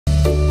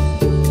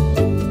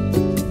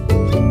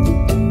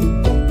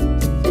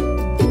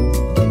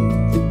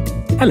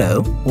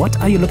Hello,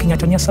 what are you looking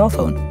at on your cell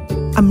phone?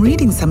 I'm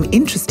reading some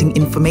interesting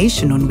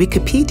information on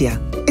Wikipedia.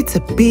 It's a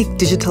big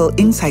digital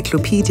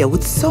encyclopedia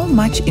with so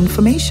much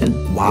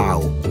information.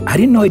 Wow, I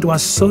didn't know it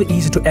was so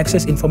easy to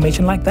access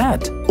information like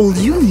that. All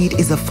you need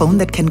is a phone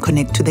that can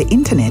connect to the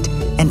internet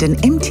and an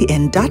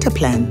MTN data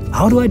plan.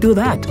 How do I do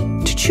that?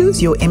 To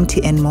choose your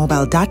MTN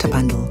mobile data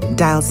bundle,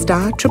 dial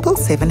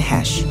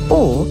 *777#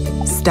 or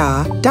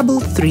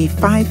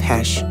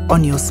 *335#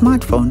 on your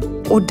smartphone,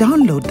 or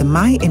download the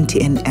My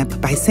MTN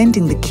app by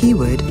sending the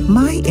keyword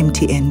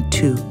MyMTN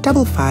to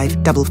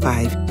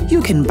 5555.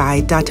 You can buy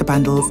data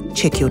bundles,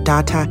 check your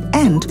data,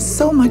 and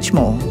so much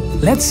more.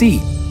 Let's see.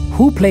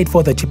 Who played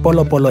for the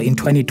Chipolo Polo in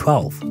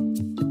 2012?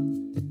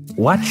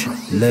 Watch,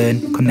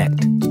 learn,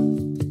 connect.